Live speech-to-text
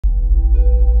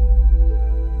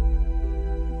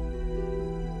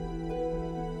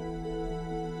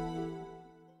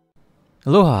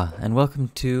Aloha and welcome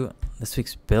to this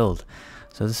week's build.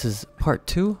 So this is part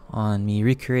 2 on me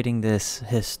recreating this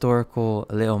historical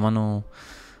leomano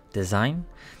design.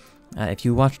 If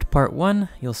you watched part 1,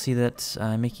 you'll see that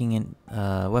I'm making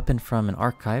a weapon from an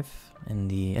archive in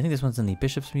I think this one's in the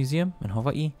Bishop's Museum in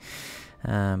Hawaii.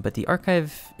 But the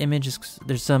archive image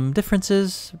there's some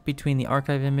differences between the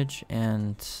archive image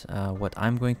and what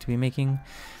I'm going to be making.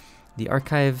 The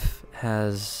archive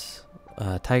has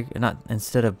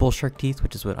instead of bull shark teeth,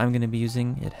 which is what I'm going to be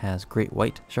using, it has great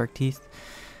white shark teeth.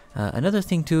 Another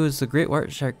thing too is the great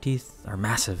white shark teeth are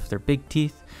massive. They're big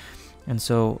teeth. And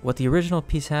so what the original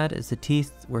piece had is the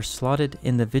teeth were slotted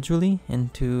individually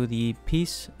into the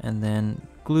piece and then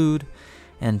glued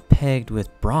and pegged with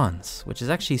bronze, which is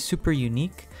actually super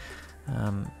unique.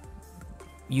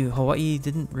 Hawaii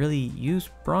didn't really use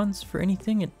bronze for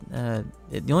anything.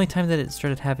 The only time that it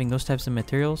started having those types of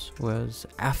materials was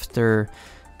after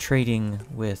trading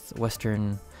with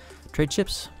Western trade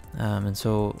ships. And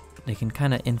so they can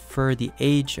kind of infer the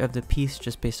age of the piece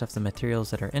just based off the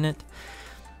materials that are in it.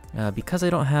 Because I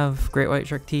don't have great white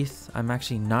shark teeth, I'm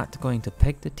actually not going to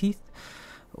peg the teeth.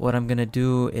 What I'm going to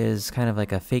do is kind of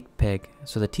like a fake peg.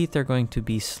 So the teeth are going to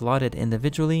be slotted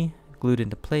individually, glued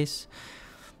into place.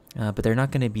 But they're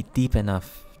not going to be deep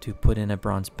enough to put in a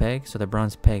bronze peg, so the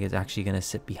bronze peg is actually going to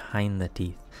sit behind the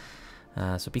teeth.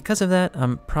 So because of that,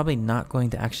 I'm probably not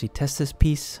going to actually test this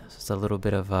piece. So it's a little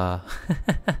bit of I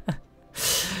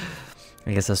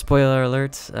guess a spoiler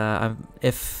alert.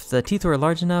 If the teeth were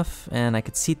large enough and I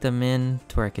could seat them in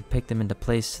to where I could peg them into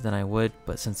place, then I would,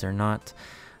 but since they're not,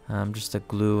 just a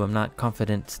glue, I'm not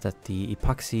confident that the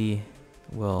epoxy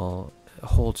will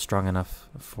hold strong enough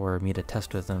for me to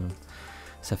test with them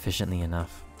sufficiently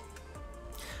enough.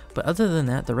 But other than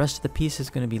that, the rest of the piece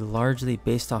is going to be largely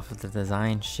based off of the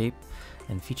design, shape,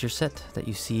 and feature set that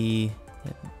you see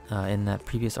in that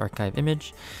previous archive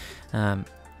image. Where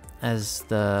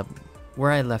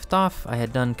I left off, I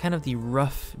had done kind of the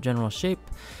rough general shape,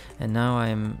 and now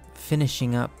I'm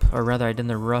finishing up, or rather I did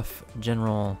the rough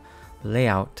general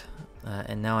layout,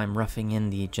 and now I'm roughing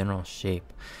in the general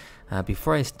shape.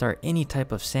 Before I start any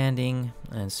type of sanding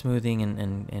and smoothing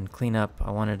and cleanup,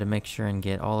 I wanted to make sure and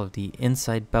get all of the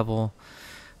inside bevel.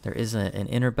 There is an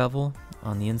inner bevel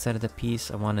on the inside of the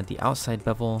piece. I wanted the outside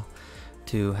bevel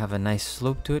to have a nice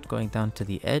slope to it going down to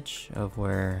the edge of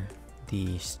where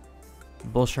the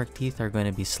bull shark teeth are going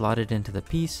to be slotted into the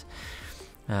piece.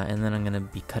 And then I'm going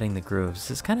to be cutting the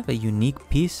grooves. It's kind of a unique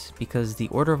piece because the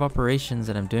order of operations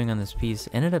that I'm doing on this piece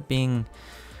ended up being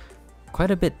quite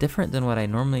a bit different than what I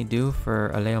normally do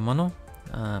for a leomano,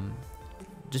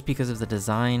 just because of the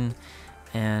design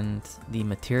and the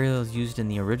materials used in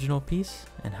the original piece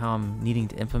and how I'm needing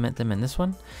to implement them in this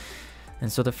one. And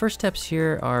so the first steps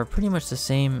here are pretty much the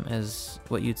same as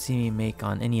what you'd see me make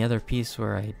on any other piece,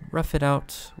 where I rough it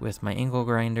out with my angle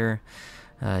grinder,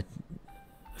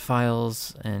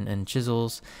 files and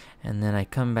chisels, and then I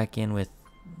come back in with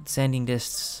sanding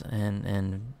discs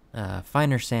and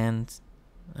finer sands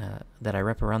that I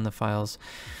wrap around the files,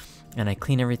 and I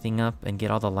clean everything up and get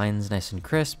all the lines nice and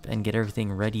crisp and get everything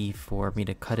ready for me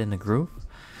to cut in the groove.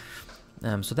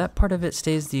 So that part of it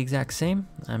stays the exact same.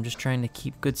 I'm just trying to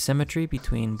keep good symmetry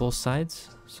between both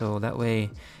sides, so that way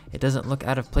it doesn't look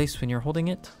out of place when you're holding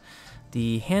it.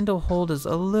 The handle hold is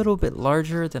a little bit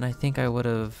larger than I think I would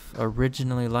have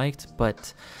originally liked,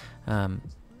 but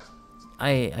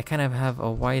I kind of have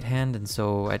a wide hand, and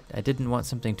so I didn't want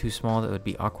something too small that would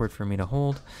be awkward for me to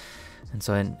hold. And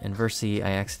so inversely,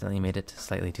 I accidentally made it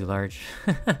slightly too large.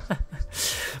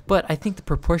 But I think the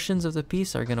proportions of the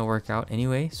piece are going to work out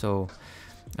anyway, so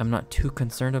I'm not too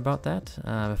concerned about that.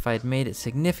 If I had made it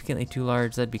significantly too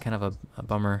large, that'd be kind of a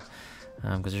bummer,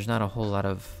 because there's not a whole lot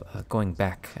of going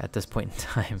back at this point in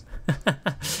time.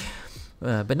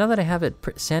 But now that I have it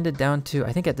sanded down to,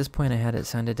 I think at this point I had it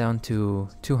sanded down to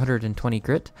 220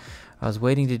 grit. I was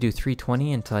waiting to do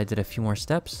 320 until I did a few more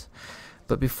steps.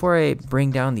 But before I bring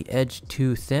down the edge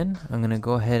too thin, I'm going to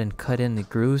go ahead and cut in the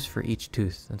grooves for each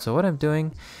tooth. And so what I'm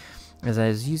doing is I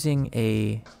was using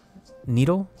a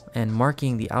needle and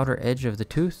marking the outer edge of the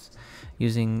tooth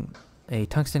using a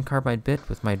tungsten carbide bit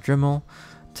with my Dremel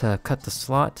to cut the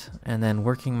slot, and then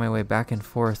working my way back and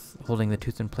forth, holding the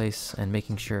tooth in place and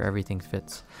making sure everything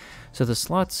fits. So the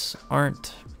slots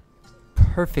aren't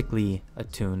perfectly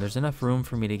attuned. There's enough room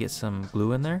for me to get some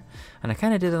glue in there, and I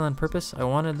kind of did it on purpose. I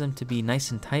wanted them to be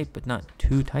nice and tight, but not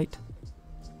too tight,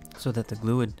 so that the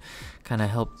glue would kind of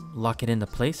help lock it into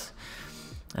place.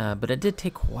 But it did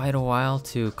take quite a while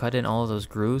to cut in all of those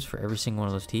grooves for every single one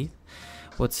of those teeth.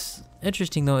 What's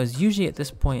interesting though is usually at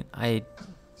this point I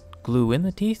glue in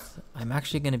the teeth. I'm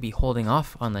actually going to be holding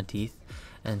off on the teeth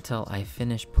until I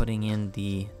finish putting in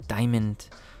the diamond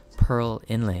pearl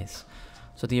inlays.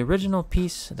 So the original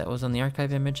piece that was on the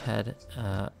archive image had,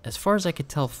 as far as I could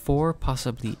tell, 4,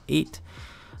 possibly 8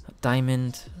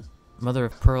 diamond mother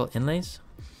of pearl inlays.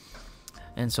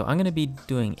 And so I'm going to be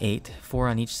doing 8, 4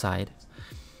 on each side.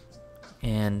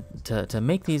 And to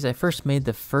make these, I first made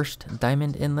the first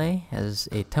diamond inlay as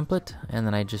a template, and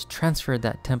then I just transferred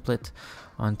that template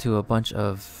onto a bunch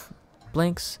of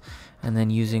blanks, and then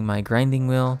using my grinding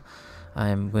wheel,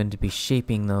 I'm going to be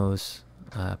shaping those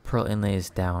pearl inlays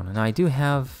down. Now I do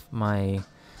have my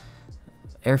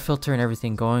air filter and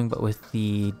everything going, but with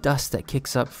the dust that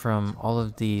kicks up from all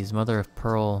of these mother of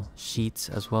pearl sheets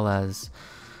as well as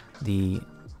the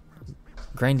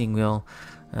grinding wheel,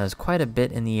 there's quite a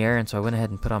bit in the air, and so I went ahead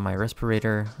and put on my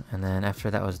respirator, and then after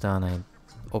that was done, I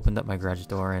opened up my garage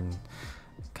door and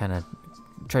kind of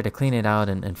tried to clean it out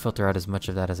and filter out as much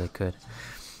of that as I could.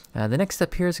 The next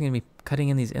step here is going to be cutting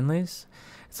in these inlays.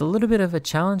 It's a little bit of a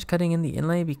challenge cutting in the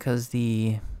inlay because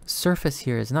the surface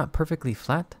here is not perfectly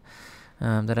flat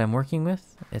that I'm working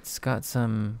with. It's got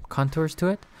some contours to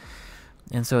it,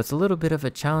 and so it's a little bit of a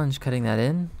challenge cutting that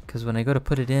in, because when I go to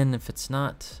put it in, if it's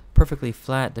not perfectly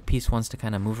flat, the piece wants to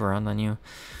kind of move around on you.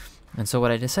 And so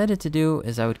what I decided to do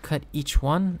is I would cut each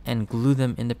one and glue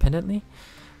them independently.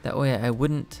 That way I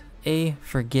wouldn't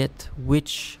forget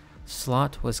which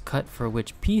slot was cut for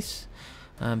which piece,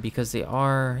 because they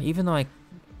are, even though I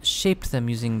shaped them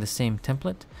using the same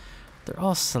template, they're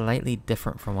all slightly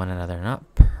different from one another.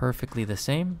 Not perfectly the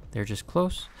same, they're just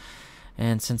close.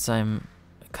 And since I'm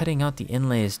cutting out the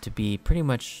inlays to be pretty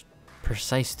much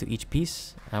precise to each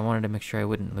piece, I wanted to make sure I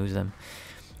wouldn't lose them.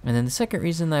 And then the second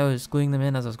reason I was gluing them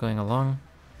in as I was going along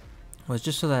was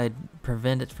just so that I'd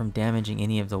prevent it from damaging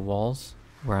any of the walls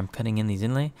where I'm cutting in these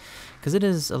inlay, because it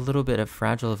is a little bit of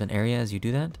fragile of an area as you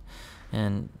do that,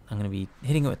 and I'm going to be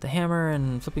hitting it with the hammer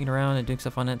and flipping it around and doing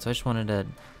stuff on it, so I just wanted to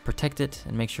protect it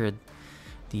and make sure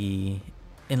the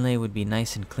inlay would be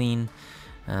nice and clean,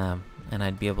 and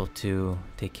I'd be able to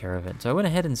take care of it. So I went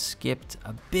ahead and skipped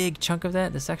a big chunk of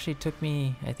that. This actually took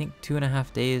me, I think,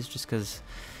 2.5 days, just because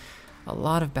a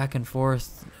lot of back and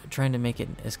forth trying to make it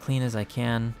as clean as I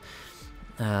can.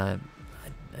 I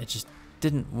just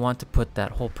didn't want to put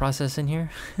that whole process in here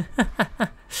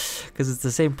because it's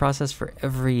the same process for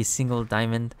every single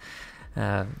diamond,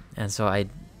 and so I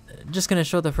just gonna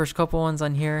show the first couple ones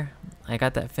on here. I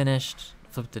got that finished,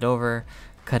 flipped it over,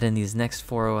 cut in these next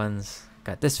 4 ones,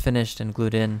 got this finished and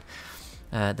glued in.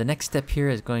 The next step here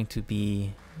is going to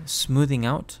be smoothing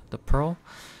out the pearl.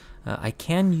 I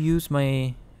can use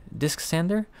my disc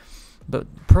sander,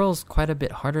 but pearl's quite a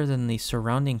bit harder than the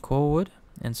surrounding koa wood,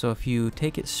 and so if you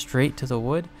take it straight to the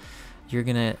wood, you're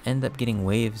gonna end up getting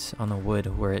waves on the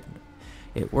wood where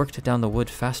it worked down the wood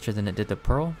faster than it did the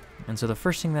pearl. And so the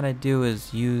first thing that I do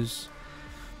is use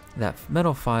that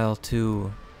metal file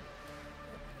to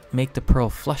make the pearl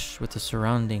flush with the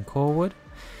surrounding koa wood,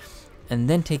 and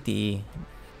then take the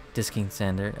disking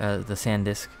sander, the sand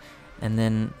disc, and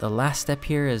then the last step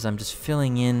here is I'm just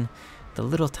filling in the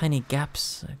little tiny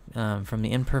gaps from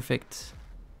the imperfect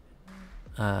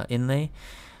inlay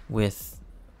with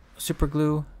super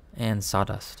glue and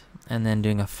sawdust, and then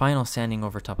doing a final sanding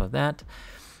over top of that.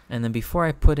 And then before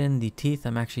I put in the teeth,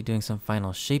 I'm actually doing some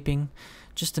final shaping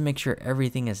just to make sure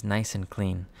everything is nice and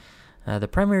clean. The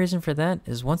primary reason for that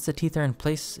is once the teeth are in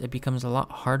place, it becomes a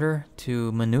lot harder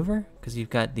to maneuver because you've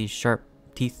got these sharp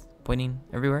teeth pointing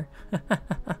everywhere.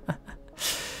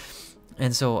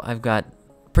 And so I've got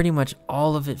pretty much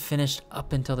all of it finished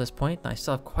up until this point. I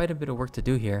still have quite a bit of work to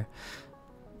do here,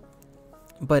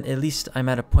 but at least I'm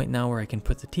at a point now where I can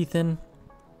put the teeth in,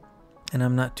 and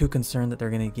I'm not too concerned that they're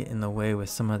going to get in the way with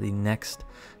some of the next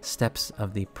steps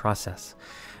of the process.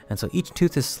 And so each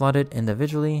tooth is slotted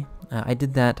individually. I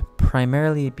did that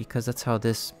primarily because that's how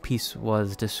this piece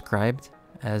was described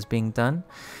as being done.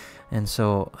 And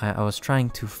so I was trying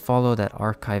to follow that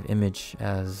archive image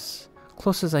as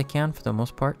close as I can for the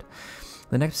most part.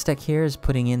 The next step here is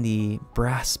putting in the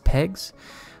brass pegs.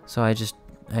 So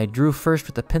I drew first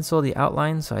with the pencil the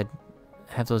outline, so I'd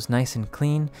have those nice and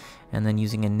clean, and then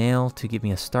using a nail to give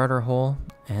me a starter hole.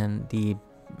 And the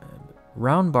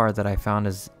round bar that I found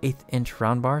is 1/8 inch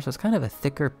round bar, so it's kind of a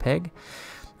thicker peg,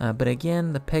 but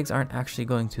again, the pegs aren't actually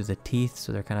going through the teeth,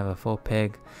 so they're kind of a full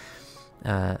peg,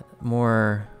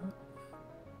 more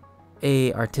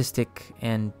A, artistic,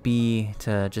 and B,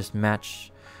 to just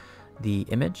match the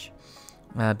image.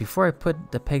 Before I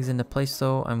put the pegs into place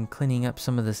though, I'm cleaning up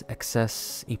some of this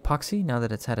excess epoxy now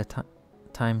that it's had a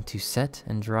time to set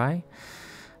and dry.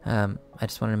 I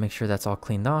just wanted to make sure that's all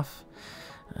cleaned off.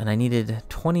 and I needed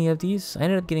 20 of these. I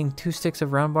ended up getting 2 sticks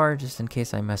of round bar just in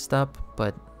case I messed up,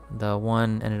 but the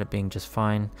one ended up being just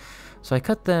fine. So I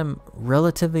cut them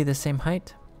relatively the same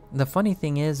height. The funny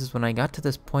thing is when I got to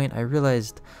this point, I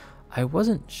realized I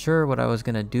wasn't sure what I was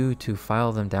gonna do to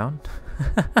file them down.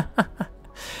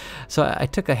 So I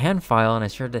took a hand file and I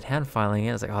started hand filing it.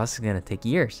 I was like, oh, this is gonna take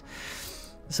years.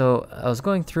 So I was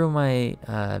going through my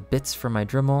bits for my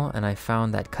Dremel, and I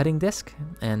found that cutting disc,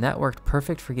 and that worked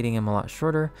perfect for getting them a lot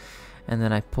shorter. And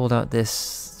then I pulled out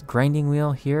this grinding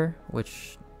wheel here,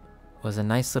 which was a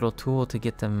nice little tool to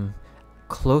get them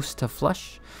close to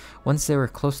flush. Once they were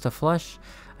close to flush,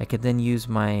 I could then use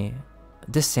my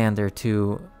disc sander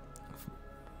to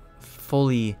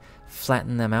fully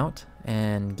flatten them out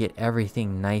and get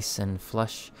everything nice and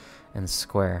flush and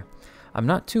square. I'm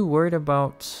not too worried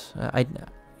about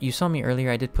you saw me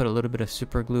earlier, I did put a little bit of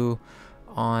super glue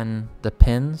on the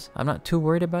pins. I'm not too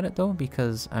worried about it though,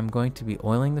 because I'm going to be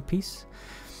oiling the piece,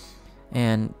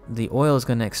 and the oil is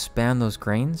going to expand those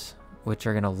grains, which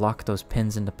are going to lock those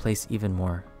pins into place even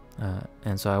more.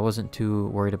 And so I wasn't too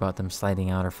worried about them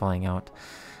sliding out or falling out.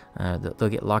 They'll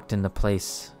get locked into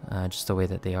place just the way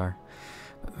that they are.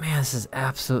 But man, this is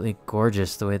absolutely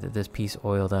gorgeous the way that this piece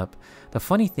oiled up. The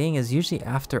funny thing is, usually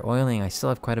after oiling, I still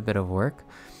have quite a bit of work.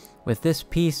 With this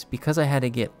piece, because I had to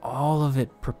get all of it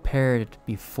prepared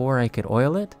before I could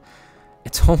oil it,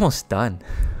 it's almost done.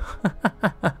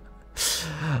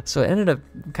 So it ended up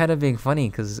kind of being funny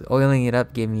because oiling it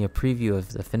up gave me a preview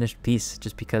of the finished piece,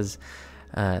 just because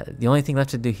the only thing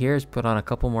left to do here is put on a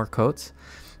couple more coats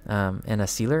and a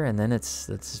sealer, and then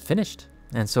it's finished.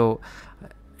 And so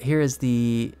here is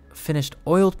the finished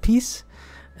oiled piece,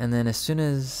 and then as soon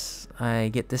as I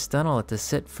get this done, I'll let this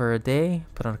sit for a day,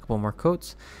 put on a couple more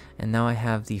coats, and now I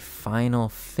have the final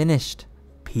finished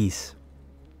piece.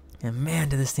 And man,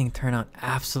 did this thing turn out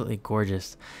absolutely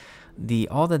gorgeous.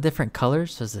 All the different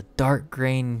colors, there's a dark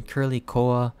grain curly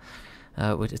koa,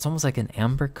 which it's almost like an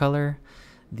amber color.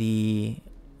 The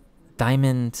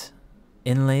diamond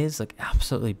inlays look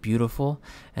absolutely beautiful,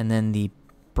 and then the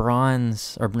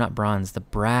bronze, or not bronze, the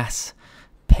brass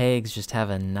pegs just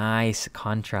have a nice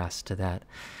contrast to that.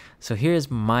 So here's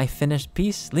my finished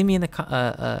piece. Leave me in the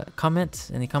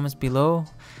comments below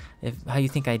how you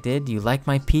think I did. Do you like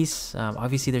my piece?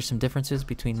 Obviously there's some differences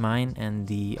between mine and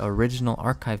the original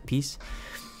archive piece,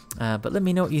 but let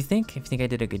me know what you think. If you think I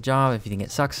did a good job, if you think it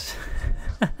sucks,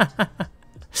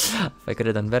 if I could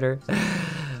have done better.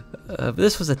 But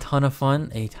this was a ton of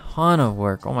fun, a ton of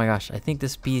work. Oh my gosh, I think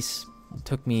this piece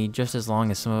took me just as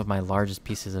long as some of my largest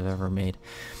pieces I've ever made,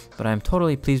 but I'm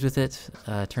totally pleased with it.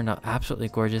 Turned out absolutely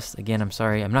gorgeous. Again, I'm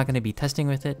sorry I'm not going to be testing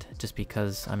with it just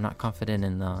because I'm not confident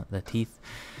in the teeth,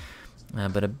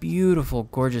 but a beautiful,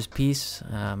 gorgeous piece.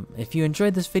 If you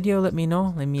enjoyed this video, let me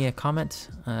know. Leave me a comment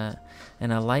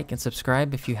and a like, and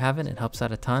subscribe if you haven't. It helps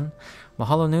out a ton.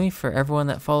 Mahalo nui for everyone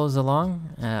that follows along.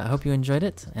 I hope you enjoyed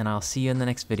it, and I'll see you in the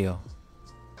next video.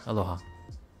 Aloha.